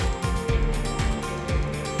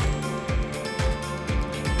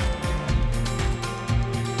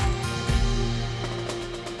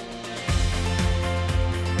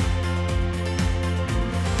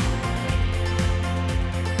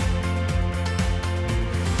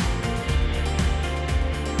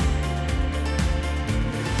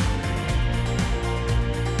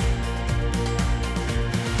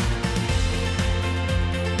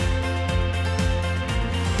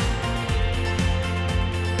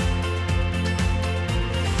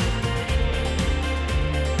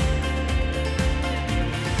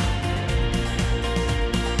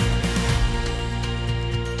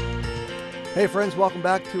Hey friends, welcome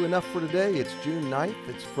back to Enough for Today. It's June 9th.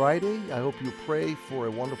 It's Friday. I hope you pray for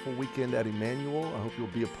a wonderful weekend at Emmanuel. I hope you'll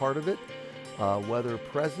be a part of it, whether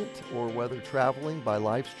present or whether traveling by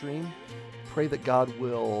live stream. Pray that God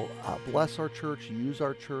will bless our church, use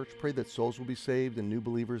our church. Pray that souls will be saved and new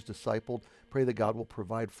believers discipled. Pray that God will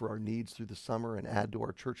provide for our needs through the summer and add to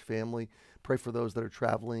our church family. Pray for those that are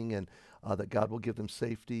traveling and that God will give them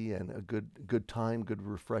safety and a good time, good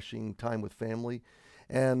refreshing time with family.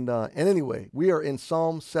 And anyway, we are in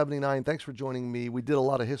Psalm 79. Thanks for joining me. We did a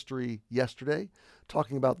lot of history yesterday,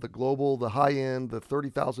 talking about the global, the high end, the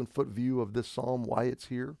 30,000 foot view of this psalm, why it's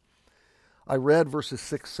here. I read verses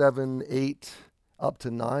 6, 7, 8, up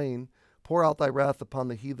to 9. Pour out thy wrath upon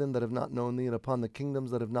the heathen that have not known thee, and upon the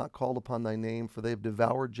kingdoms that have not called upon thy name, for they have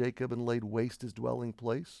devoured Jacob and laid waste his dwelling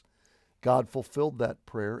place. God fulfilled that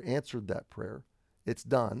prayer, answered that prayer. It's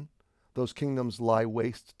done. Those kingdoms lie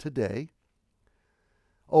waste today.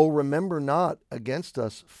 Oh, remember not against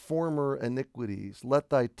us former iniquities. Let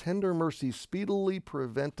thy tender mercies speedily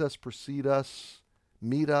prevent us, precede us,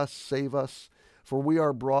 meet us, save us, for we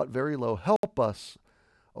are brought very low. Help us,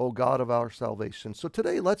 O God of our salvation. So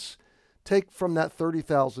today, let's take from that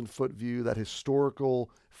 30,000 foot view, that historical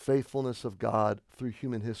faithfulness of God through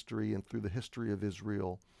human history and through the history of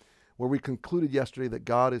Israel, where we concluded yesterday that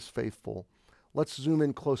God is faithful. Let's zoom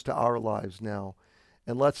in close to our lives now,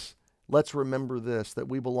 and let's remember this, that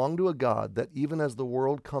we belong to a God that even as the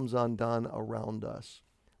world comes undone around us,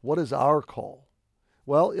 what is our call?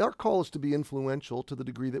 Well, our call is to be influential to the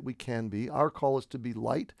degree that we can be. Our call is to be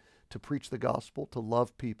light, to preach the gospel, to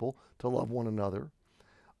love people, to love one another,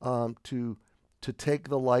 to take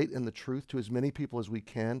the light and the truth to as many people as we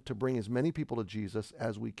can, to bring as many people to Jesus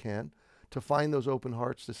as we can, to find those open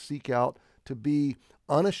hearts, to seek out, to be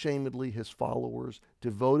unashamedly his followers,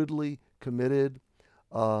 devotedly committed,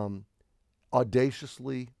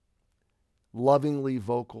 audaciously, lovingly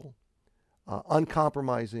vocal,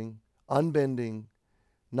 uncompromising, unbending,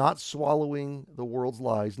 not swallowing the world's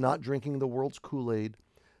lies, not drinking the world's Kool-Aid,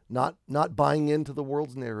 not buying into the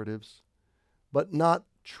world's narratives, but not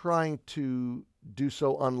trying to do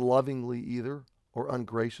so unlovingly either or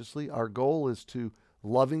ungraciously. Our goal is to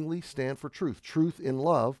lovingly stand for truth, truth in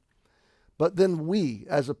love. But then we,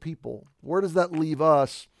 as a people, where does that leave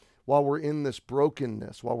us while we're in this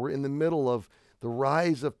brokenness, while we're in the middle of the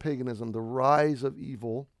rise of paganism, the rise of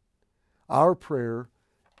evil? Our prayer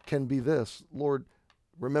can be this: Lord,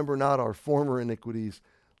 remember not our former iniquities.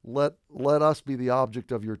 Let us be the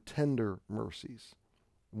object of your tender mercies.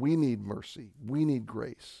 We need mercy. We need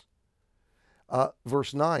grace.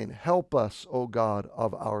 Verse 9, help us, O God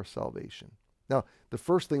of our salvation. Now, the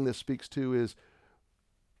first thing this speaks to is,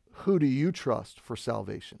 who do you trust for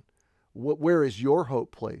salvation? Where is your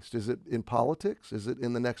hope placed? Is it in politics? Is it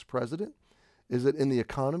in the next president? Is it in the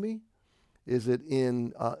economy? Is it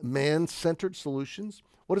in man-centered solutions?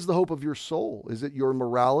 What is the hope of your soul? Is it your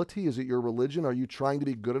morality? Is it your religion? Are you trying to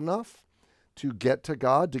be good enough to get to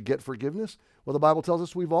God, to get forgiveness? Well, the Bible tells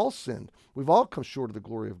us we've all sinned. We've all come short of the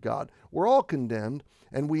glory of God. We're all condemned,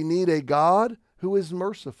 and we need a God who is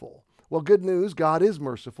merciful. Well, good news, God is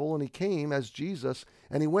merciful, and he came as Jesus,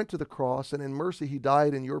 and he went to the cross, and in mercy he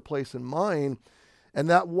died in your place and mine, and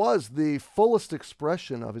that was the fullest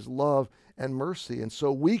expression of his love and mercy. And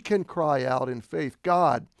so we can cry out in faith,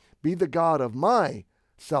 God, be the God of my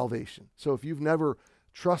salvation. So if you've never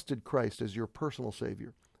trusted Christ as your personal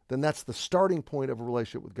Savior, then that's the starting point of a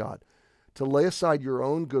relationship with God. To lay aside your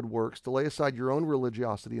own good works, to lay aside your own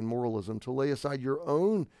religiosity and moralism, to lay aside your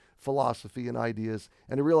own philosophy and ideas,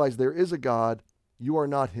 and to realize there is a God. You are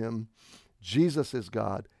not him. Jesus is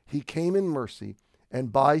God. He came in mercy,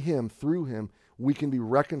 and by him, through him, we can be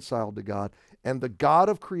reconciled to God. And the God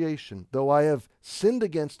of creation, though I have sinned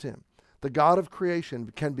against him, the God of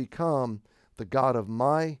creation can become the God of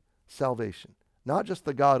my salvation. Not just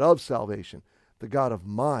the God of salvation, the God of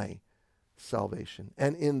my salvation.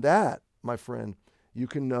 And in that, my friend, you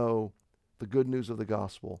can know the good news of the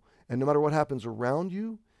gospel. And no matter what happens around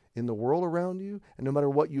you, in the world around you, and no matter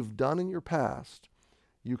what you've done in your past,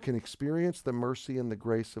 you can experience the mercy and the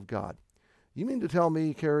grace of God. You mean to tell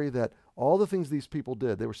me, Carrie, that all the things these people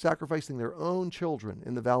did, they were sacrificing their own children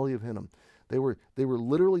in the Valley of Hinnom. They were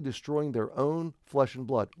literally destroying their own flesh and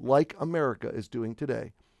blood, like America is doing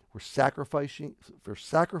today. We're sacrificing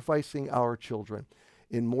our children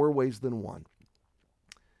in more ways than one.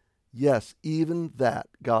 Yes, even that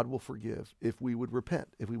God will forgive if we would repent,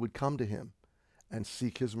 if we would come to him and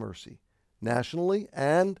seek his mercy, nationally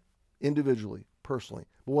and individually, personally.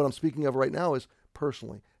 But what I'm speaking of right now is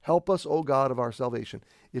personally. Help us, O God of our salvation.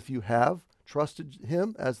 If you have trusted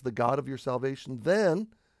him as the God of your salvation, then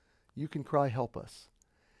you can cry, help us.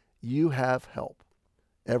 You have help.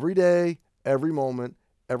 Every day, every moment,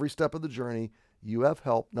 every step of the journey, you have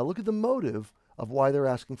help. Now look at the motive of why they're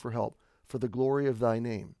asking for help. For the glory of thy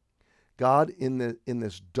name. God, in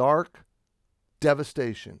this dark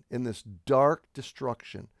devastation, in this dark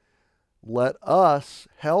destruction,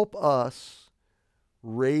 help us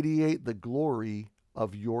radiate the glory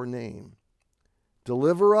of your name.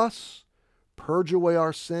 Deliver us, purge away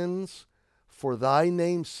our sins for thy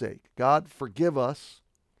name's sake. God, forgive us,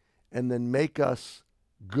 and then make us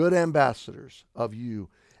good ambassadors of you.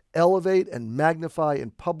 Elevate and magnify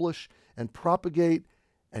and publish and propagate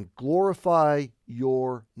and glorify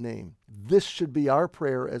your name. This should be our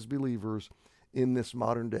prayer as believers in this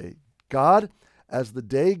modern day. God, as the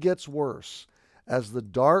day gets worse, as the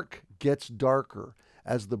dark gets darker,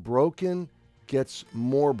 as the broken gets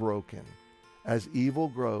more broken, as evil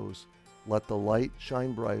grows, let the light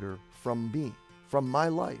shine brighter from me, from my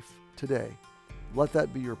life today. Let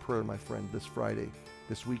that be your prayer, my friend, this Friday,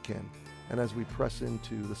 this weekend, and as we press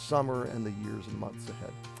into the summer and the years and months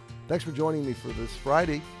ahead. Thanks for joining me for this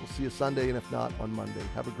Friday. We'll see you Sunday, and if not, on Monday.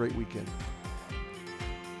 Have a great weekend.